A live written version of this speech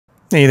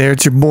Hey there,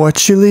 it's your boy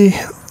Chili.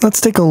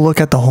 Let's take a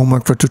look at the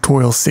homework for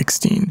tutorial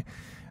 16.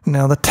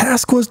 Now the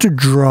task was to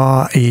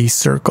draw a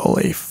circle,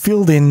 a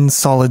filled-in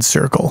solid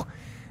circle.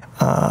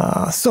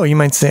 So you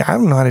might say, I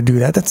don't know how to do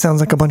that. That sounds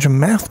like a bunch of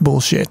math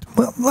bullshit.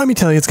 Well, let me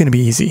tell you, it's going to be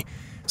easy.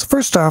 So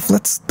first off,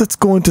 let's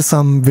go into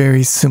some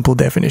very simple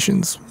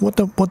definitions. What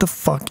the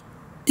fuck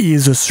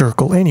is a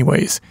circle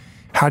anyways?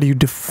 How do you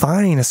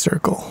define a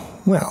circle?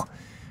 Well,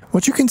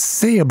 what you can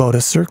say about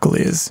a circle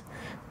is,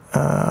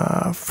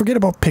 forget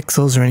about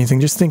pixels or anything,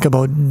 just think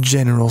about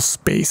general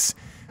space.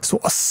 So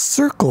a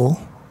circle,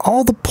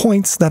 all the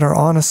points that are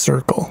on a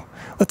circle,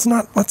 let's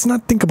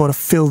not think about a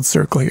filled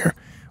circle here.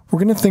 We're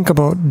going to think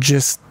about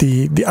just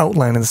the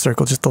outline of the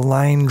circle, just the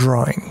line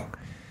drawing.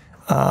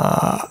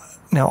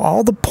 Now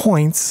all the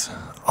points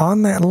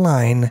on that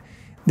line,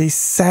 they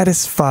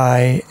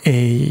satisfy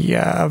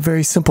a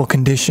very simple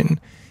condition.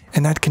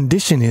 And that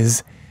condition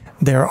is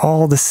they're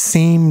all the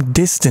same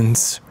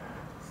distance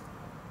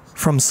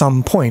from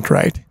some point,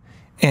 right?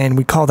 And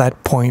we call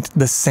that point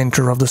the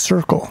center of the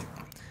circle.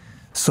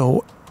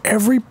 So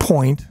every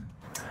point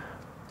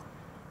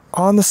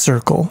on the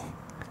circle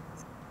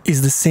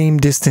is the same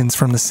distance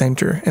from the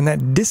center, and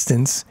that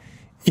distance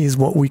is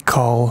what we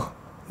call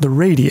the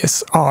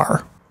radius,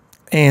 r.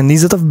 And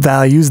these are the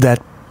values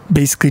that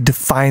basically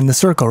define the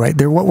circle, right?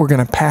 They're what we're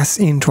going to pass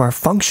into our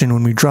function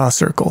when we draw a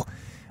circle.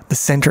 The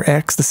center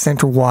x, the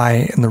center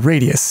y, and the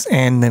radius,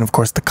 and then of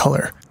course the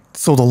color.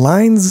 So the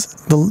lines,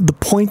 the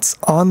points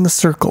on the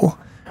circle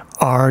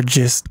are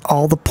just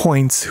all the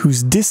points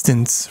whose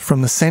distance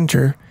from the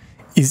center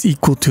is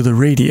equal to the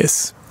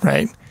radius,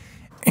 right?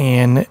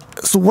 And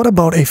so what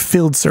about a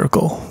filled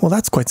circle? Well,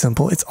 that's quite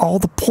simple. It's all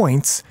the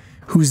points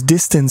whose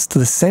distance to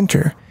the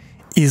center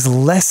is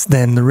less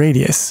than the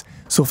radius.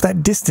 So if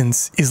that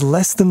distance is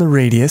less than the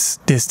radius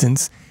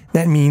distance,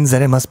 that means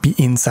that it must be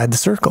inside the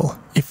circle.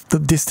 If the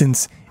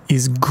distance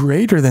is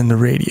greater than the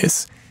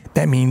radius,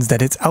 that means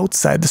that it's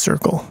outside the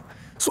circle.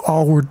 So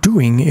all we're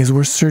doing is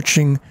we're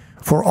searching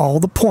for all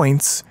the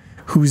points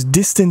whose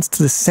distance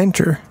to the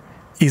center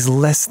is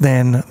less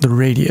than the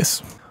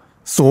radius.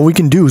 So what we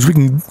can do is we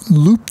can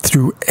loop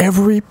through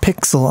every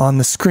pixel on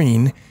the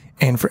screen,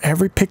 and for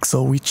every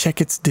pixel we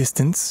check its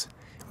distance.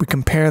 We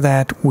compare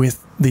that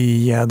with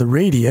the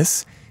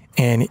radius,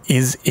 and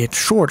is it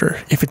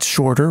shorter? If it's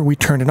shorter, we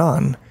turn it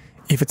on.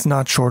 If it's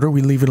not shorter,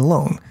 we leave it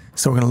alone.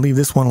 So we're going to leave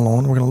this one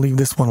alone, we're going to leave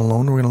this one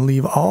alone, we're going to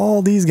leave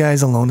all these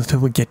guys alone until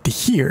we get to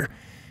here.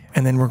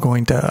 And then we're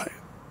going to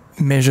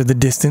measure the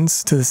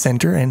distance to the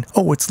center, and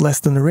oh, it's less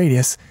than the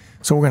radius,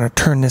 so we're going to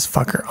turn this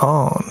fucker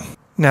on.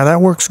 Now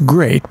that works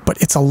great, but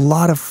it's a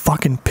lot of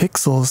fucking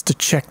pixels to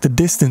check the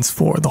distance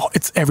for.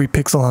 It's every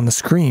pixel on the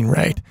screen,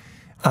 right?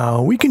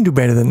 We can do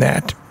better than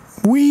that.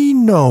 We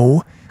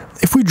know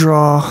if we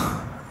draw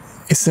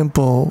a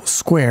simple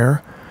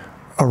square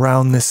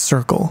around this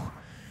circle,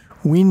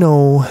 we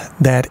know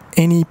that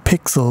any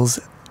pixels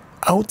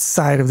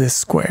outside of this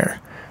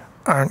square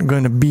aren't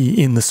going to be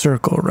in the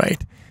circle,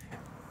 right?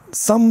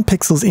 Some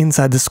pixels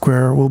inside the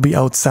square will be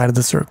outside of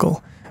the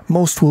circle.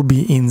 Most will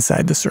be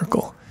inside the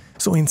circle.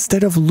 So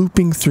instead of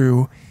looping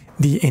through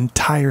the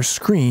entire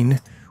screen,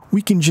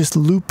 we can just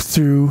loop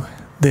through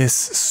this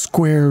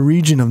square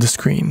region of the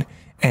screen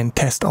and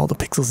test all the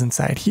pixels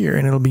inside here,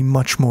 and it'll be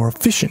much more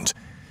efficient.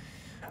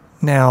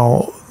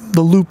 Now,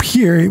 the loop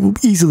here, it will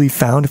be easily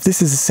found. If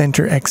this is a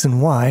center x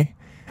and y,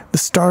 the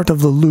start of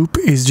the loop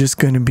is just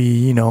going to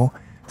be, you know,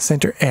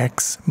 center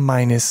x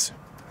minus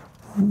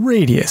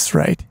radius,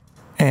 right?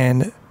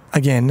 And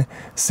again,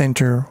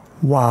 center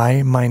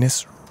y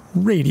minus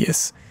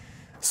radius.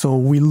 So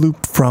we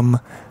loop from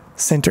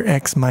center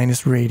x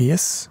minus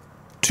radius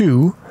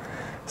to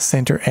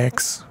center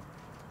x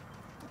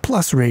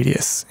plus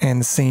radius, and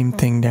the same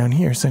thing down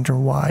here, center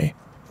y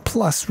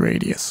plus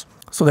radius.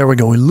 So there we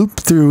go. We loop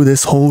through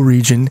this whole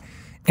region,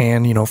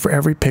 and you know, for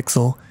every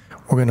pixel,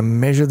 we're going to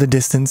measure the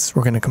distance.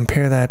 We're going to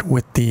compare that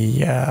with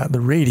the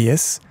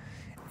radius,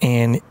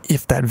 and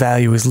if that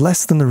value is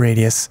less than the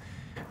radius,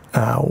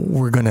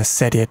 we're going to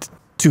set it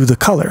to the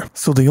color.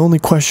 So the only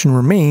question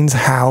remains,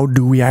 how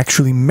do we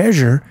actually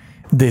measure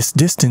this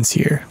distance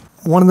here?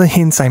 One of the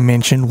hints I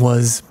mentioned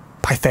was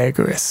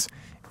Pythagoras,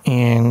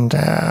 and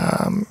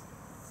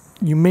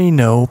you may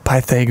know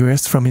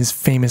Pythagoras from his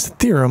famous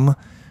theorem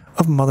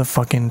of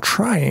motherfucking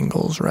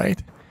triangles,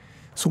 right?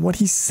 So what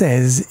he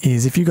says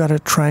is, if you got a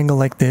triangle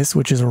like this,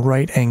 which is a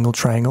right angle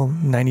triangle,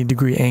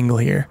 90-degree angle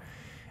here,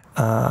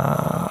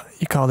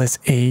 you call this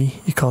A,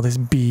 you call this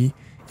B,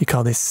 you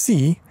call this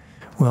C.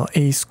 Well,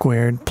 a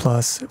squared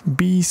plus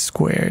b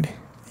squared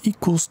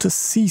equals to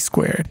c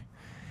squared.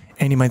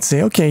 And you might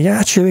say, okay, yeah,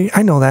 actually,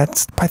 I know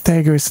that.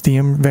 Pythagoras'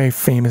 theorem, very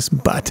famous,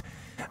 but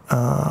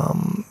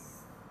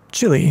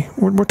Chili,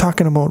 we're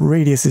talking about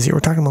radiuses here. We're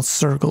talking about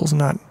circles,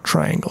 not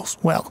triangles.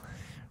 Well,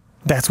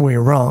 that's where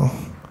you're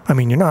wrong. I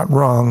mean, you're not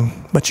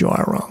wrong, but you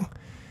are wrong.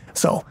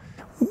 So,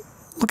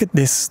 look at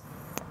this.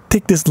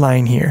 Take this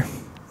line here.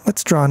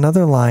 Let's draw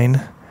another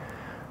line,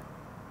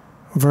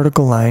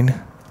 vertical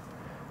line,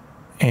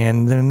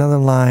 and then another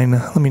line.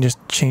 Let me just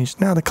change.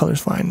 Now the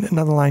color's fine.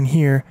 Another line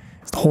here,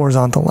 It's the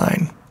horizontal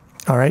line.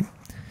 All right.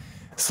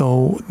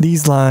 So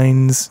these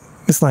lines,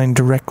 this line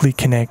directly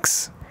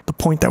connects the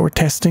point that we're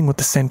testing with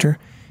the center,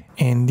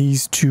 and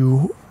these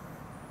two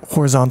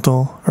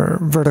horizontal or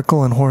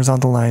vertical and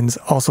horizontal lines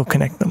also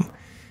connect them.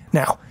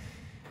 Now,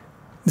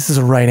 this is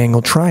a right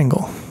angle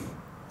triangle.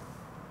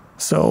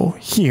 So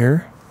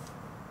here,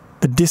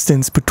 the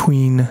distance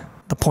between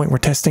the point we're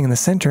testing and the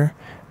center,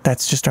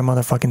 that's just our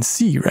motherfucking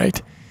C,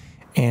 right?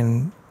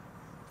 And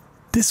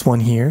this one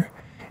here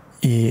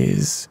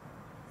is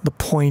the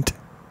point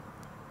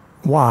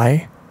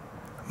Y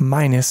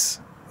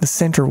minus the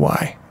center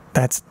Y.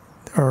 It's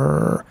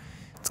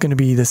going to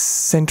be the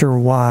center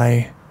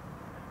Y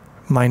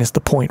minus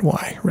the point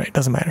Y, right?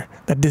 Doesn't matter.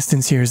 That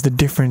distance here is the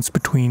difference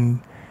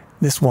between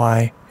this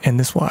Y and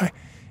this Y.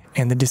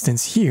 And the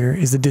distance here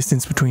is the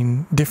difference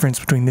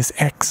between this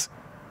X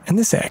and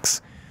this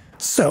X.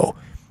 So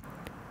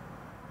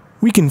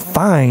we can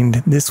find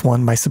this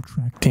one by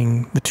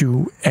subtracting the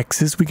two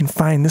X's. We can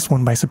find this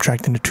one by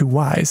subtracting the two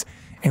Y's.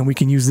 And we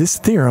can use this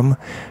theorem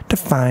to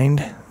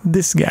find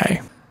this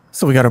guy.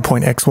 So we got our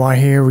point XY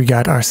here. We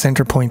got our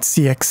center point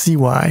CX,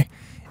 CY.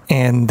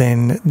 And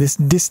then this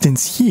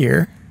distance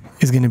here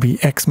is going to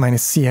be X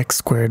minus CX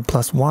squared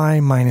plus Y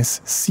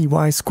minus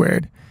CY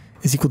squared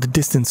is equal to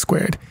distance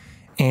squared.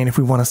 And if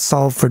we want to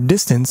solve for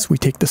distance, we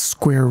take the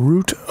square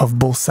root of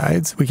both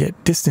sides. We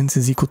get distance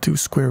is equal to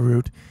square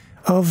root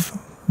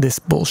of this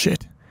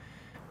bullshit.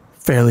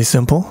 Fairly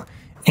simple.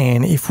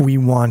 And if we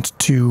want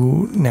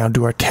to now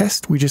do our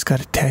test, we just got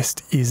to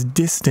test is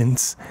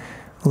distance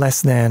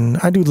less than,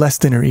 I do less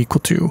than or equal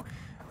to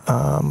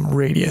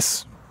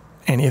radius.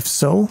 And if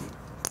so,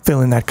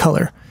 fill in that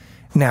color.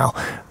 Now,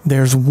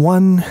 there's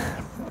one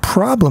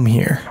problem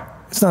here.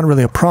 It's not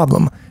really a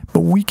problem,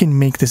 but we can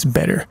make this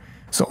better.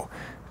 So,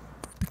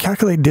 to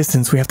calculate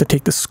distance, we have to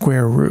take the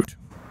square root.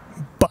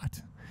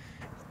 But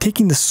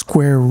taking the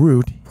square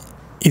root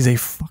is a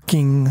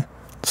fucking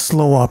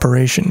slow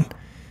operation.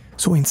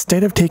 So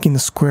instead of taking the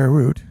square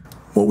root,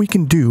 what we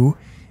can do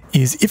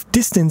is if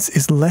distance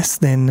is less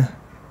than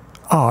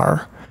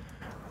r,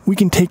 we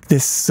can take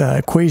this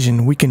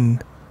equation, we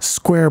can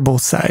square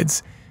both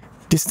sides.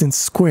 Distance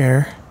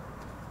square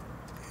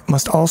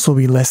must also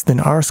be less than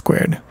r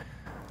squared.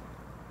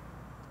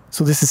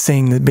 So this is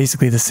saying that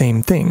basically the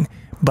same thing.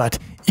 But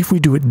if we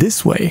do it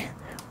this way,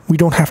 we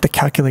don't have to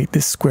calculate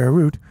this square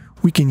root.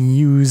 We can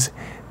use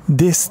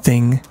this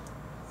thing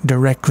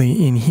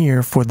directly in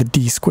here for the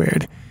d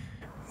squared.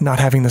 Not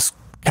having to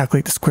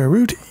calculate the square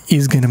root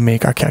is going to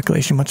make our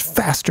calculation much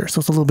faster. So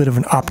it's a little bit of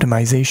an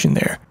optimization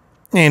there.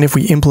 And if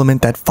we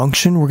implement that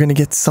function, we're going to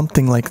get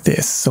something like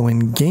this. So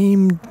in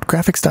game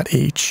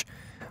graphics.h,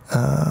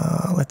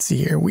 let's see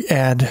here, we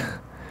add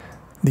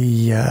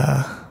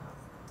the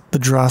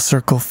draw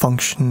circle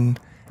function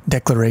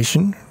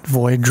declaration,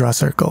 void draw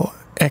circle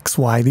x,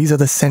 y. These are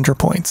the center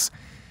points,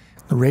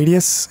 the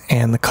radius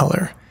and the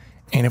color.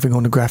 And if we go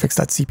into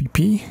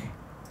graphics.cpp,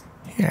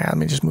 yeah, let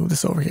me just move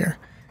this over here.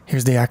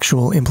 Here's the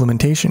actual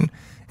implementation.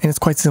 And it's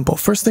quite simple.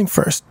 First thing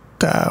first,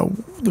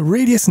 the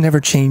radius never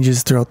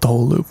changes throughout the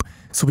whole loop.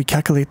 So we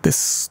calculate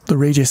the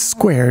radius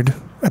squared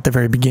at the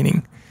very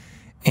beginning.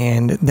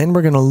 And then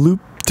we're going to loop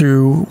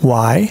through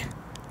y,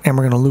 and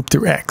we're going to loop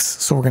through x.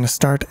 So we're going to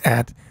start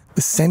at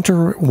the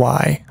center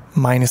y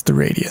minus the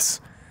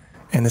radius,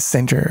 and the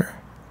center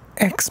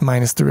x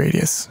minus the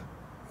radius,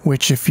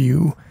 which if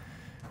you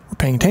were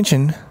paying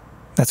attention,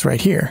 that's right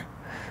here.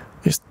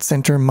 Just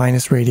center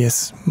minus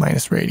radius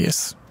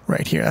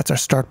right here. That's our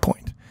start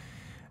point.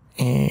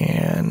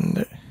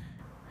 And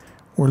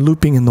we're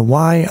looping in the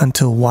y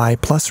until y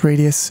plus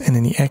radius, and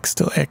then the x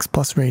till x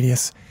plus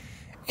radius.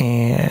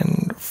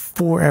 And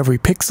for every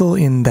pixel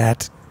in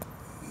that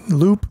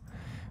loop,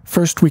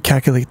 first we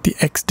calculate the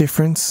x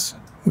difference,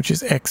 which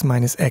is x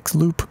minus x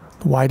loop.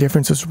 The y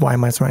difference is y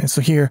minus minus.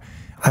 So here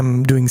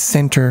I'm doing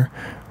center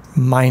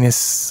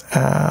minus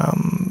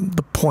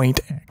the point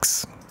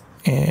x.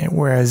 And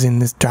whereas in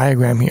this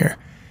diagram here,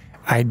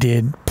 I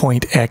did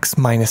point x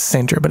minus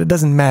center, but it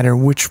doesn't matter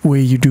which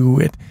way you do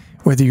it,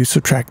 whether you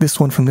subtract this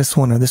one from this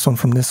one or this one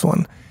from this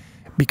one,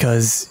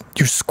 because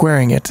you're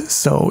squaring it.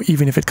 So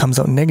even if it comes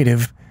out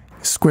negative,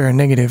 square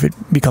negative, it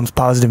becomes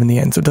positive in the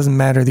end. So it doesn't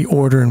matter the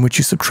order in which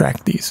you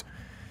subtract these.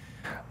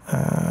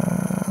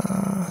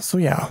 So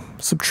yeah,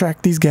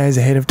 subtract these guys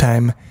ahead of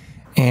time,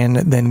 and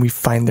then we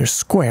find their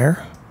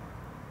square,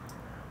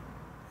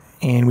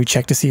 and we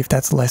check to see if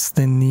that's less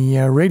than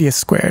the radius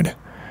squared.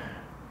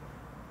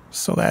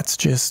 So that's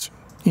just,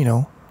 you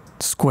know,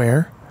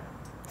 square,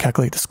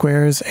 calculate the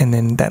squares, and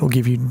then that will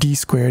give you d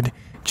squared.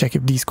 Check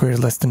if d squared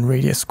is less than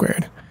radius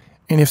squared.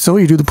 And if so,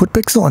 you do the put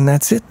pixel, and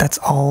that's it. That's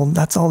all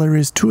there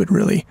is to it,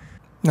 really.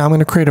 Now I'm going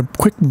to create a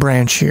quick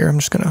branch here. I'm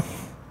just going to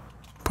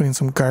put in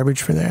some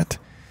garbage for that.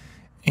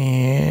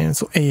 And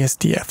so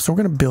ASDF. So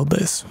we're going to build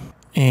this.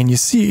 And you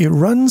see it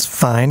runs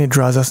fine. It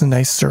draws us a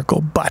nice circle,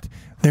 but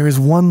there is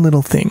one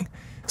little thing.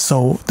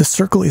 So the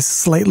circle is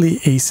slightly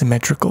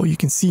asymmetrical. You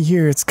can see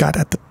here it's got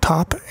at the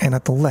top and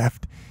at the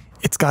left,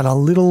 it's got a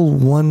little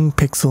 1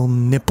 pixel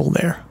nipple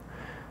there.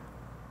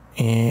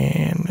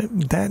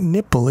 And that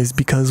nipple is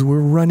because we're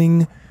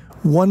running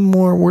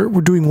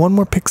we're doing one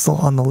more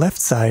pixel on the left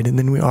side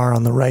than we are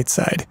on the right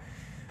side.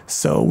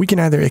 So we can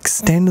either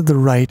extend the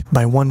right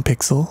by 1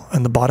 pixel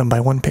and the bottom by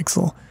 1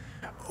 pixel,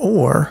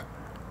 or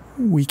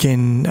we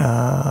can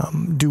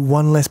do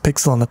 1 less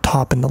pixel on the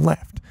top and the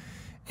left.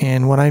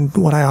 And what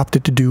I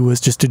opted to do was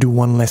just to do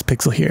 1 less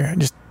pixel here.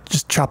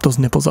 Just chop those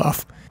nipples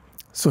off.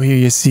 So here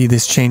you see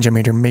this change I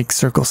made here: make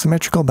circle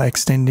symmetrical by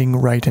extending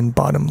right and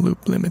bottom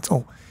loop limits.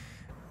 Oh,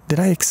 did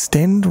I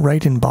extend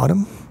right and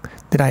bottom?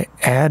 Did I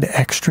add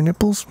extra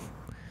nipples?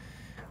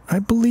 I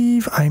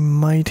believe I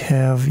might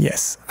have,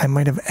 yes, I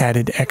might have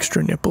added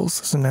extra nipples.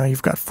 So now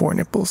you've got 4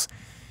 nipples.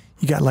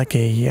 You got like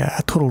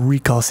a total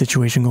recall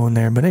situation going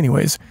there. But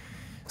anyways,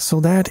 so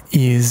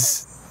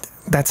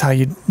that's how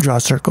you draw a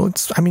circle.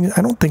 I mean,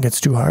 I don't think it's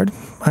too hard.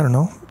 I don't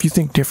know. If you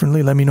think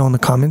differently, let me know in the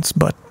comments.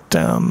 But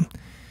I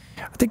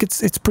think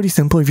it's pretty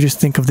simple if you just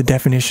think of the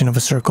definition of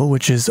a circle,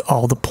 which is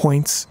all the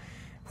points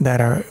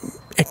that are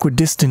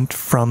equidistant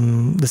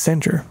from the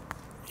center.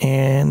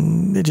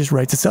 And it just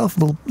writes itself.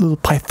 Little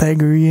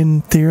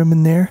Pythagorean theorem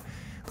in there.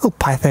 Little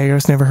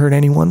Pythagoras never hurt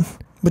anyone.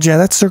 But yeah,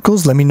 that's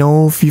circles. Let me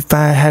know if you've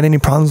had any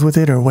problems with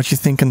it or what you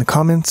think in the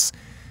comments.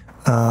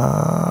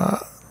 A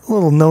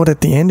little note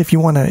at the end: if you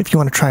wanna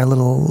try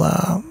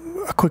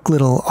a quick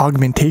little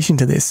augmentation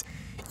to this,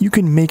 you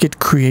can make it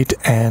create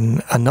an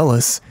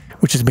annulus,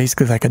 which is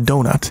basically like a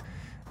donut.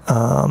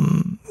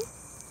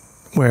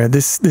 Where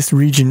this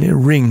region, a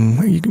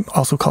ring, you can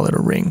also call it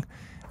a ring.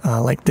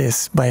 Like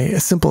this, by a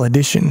simple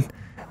addition.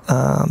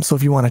 So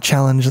if you want to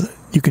challenge,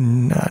 you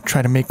can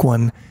try to make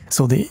one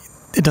so that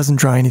it doesn't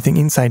draw anything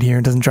inside here,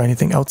 it doesn't draw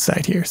anything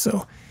outside here.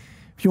 So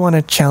if you want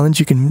to challenge,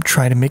 you can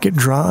try to make it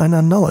draw an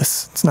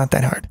annulus. It's not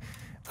that hard.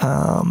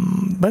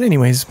 But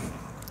anyways,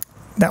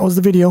 that was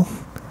the video.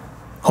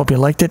 Hope you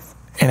liked it,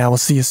 and I will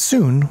see you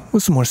soon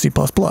with some more C++.